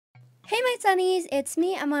Hey my sunnies, it's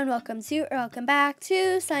me, Emma, and welcome back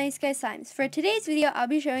to Sunny Sky Slimes. For today's video, I'll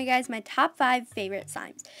be showing you guys my top 5 favorite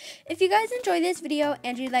slimes. If you guys enjoyed this video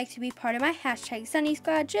and you'd like to be part of my hashtag Sunny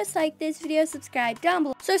Squad, just like this video, subscribe down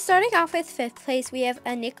below. So starting off with 5th place, we have a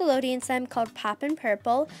Nickelodeon slime called Poppin'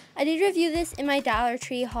 Purple. I did review this in my Dollar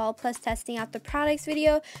Tree haul plus testing out the products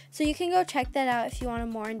video, so you can go check that out if you want a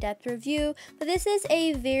more in-depth review. But this is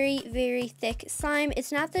a very thick slime.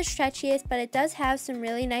 It's not the stretchiest, but it does have some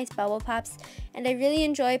really nice bubble pops, and I really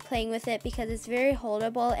enjoy playing with it because it's very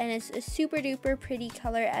holdable and it's a super duper pretty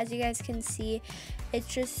color. As you guys can see, it's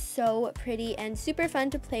just so pretty and super fun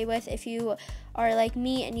to play with if you are like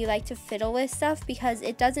me and you like to fiddle with stuff, because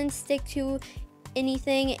it doesn't stick to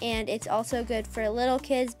anything, and it's also good for little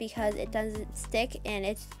kids because it doesn't stick and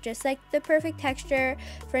it's just like the perfect texture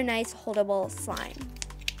for a nice holdable slime.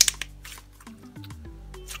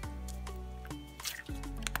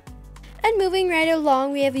 And moving right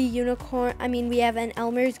along, we have an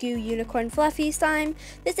Elmer's Glue Unicorn Fluffy Slime.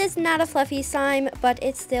 This is not a fluffy slime, but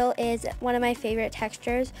it still is one of my favorite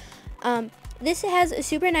textures. This has a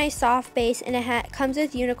super nice soft base, and it comes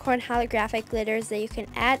with unicorn holographic glitters that you can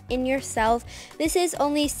add in yourself. This is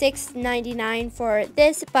only $6.99 for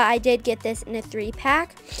this, but I did get this in a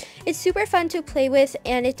 3-pack. It's super fun to play with,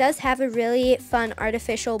 and it does have a really fun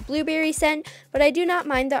artificial blueberry scent, but I do not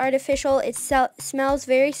mind the artificial. It smells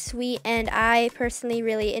very sweet, and I personally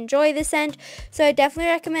really enjoy the scent, so I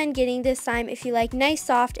definitely recommend getting this slime if you like nice,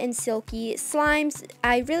 soft, and silky slimes.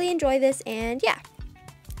 I really enjoy this, and yeah.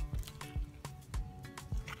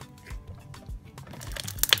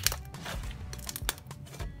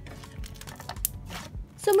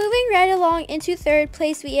 So moving right along into 3rd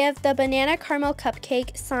place, we have the Banana Caramel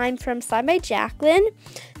Cupcake Slime from Slime by Jacqueline.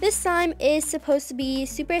 This slime is supposed to be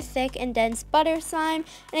super thick and dense butter slime,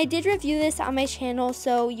 and I did review this on my channel,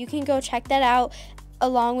 so you can go check that out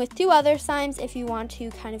along with 2 other slimes if you want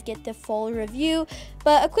to kind of get the full review.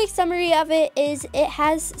 But a quick summary of it is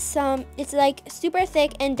it's like super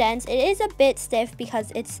thick and dense. It is a bit stiff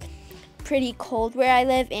because it's pretty cold where I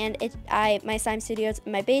live, and my slime studio is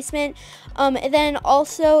in my basement. And then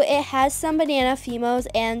also it has some banana fimos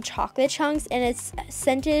and chocolate chunks, and it's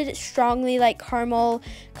scented strongly like caramel,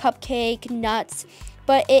 cupcake, nuts.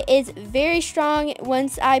 But it is very strong.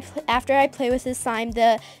 After I play with this slime,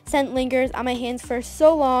 the scent lingers on my hands for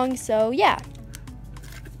so long. So yeah.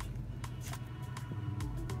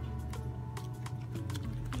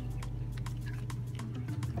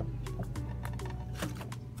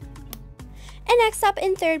 And next up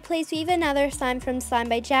in 3rd place, we have another slime from Slime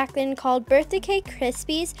by Jacqueline called Birthday Cake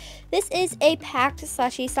Krispies. This is a packed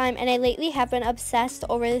slushy slime, and I lately have been obsessed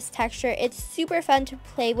over this texture. It's super fun to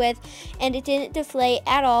play with, and it didn't deflate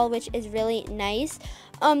at all, which is really nice.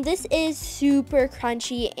 This is super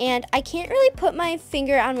crunchy, and I can't really put my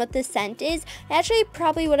finger on what the scent is. I actually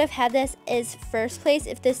probably would have had this as 1st place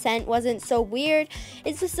if the scent wasn't so weird.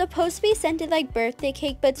 It's supposed to be scented like birthday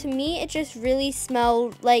cake, but to me it just really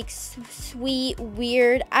smelled like sweet,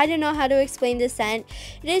 weird. I don't know how to explain the scent.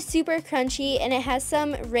 It is super crunchy, and it has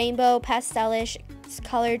some rainbow pastelish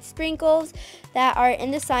colored sprinkles that are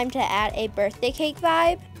in the slime to add a birthday cake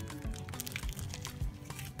vibe.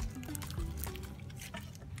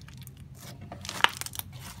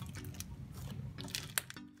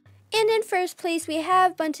 And in 1st place, we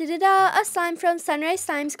have a slime from Sunrise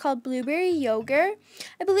Slimes called Blueberry Yogurt.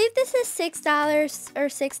 I believe this is $6 or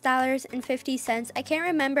 $6.50. I can't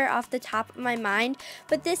remember off the top of my mind,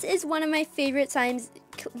 but this is one of my favorite slimes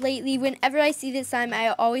lately. Whenever I see this slime, I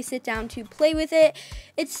always sit down to play with it.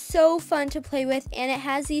 It's so fun to play with, and it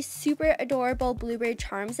has these super adorable blueberry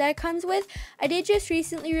charms that it comes with. I did just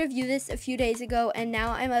recently review this a few days ago, and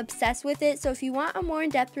now I'm obsessed with it. So if you want a more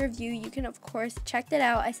in-depth review, you can of course check that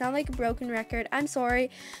out. I sound like a broken record, I'm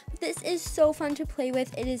sorry. This is so fun to play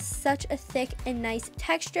with. It is such a thick and nice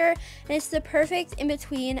texture, and it's the perfect in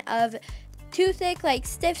between of too thick like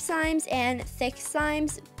stiff slimes and thick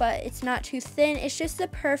slimes, but it's not too thin. It's just the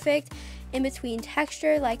perfect in between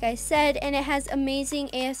texture, like I said, and it has amazing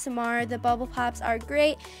ASMR. The bubble pops are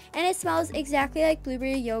great, and it smells exactly like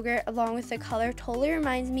blueberry yogurt, along with the color totally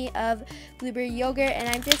reminds me of blueberry yogurt, and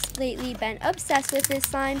I've just lately been obsessed with this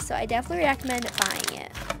slime, so I definitely recommend buying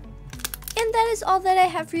it. And that is all that I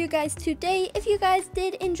have for you guys today. If you guys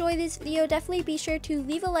did enjoy this video, definitely be sure to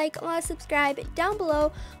leave a like and subscribe down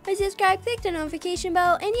below. When you subscribe, click the notification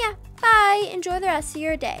bell, and yeah, bye! Enjoy the rest of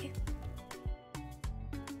your day.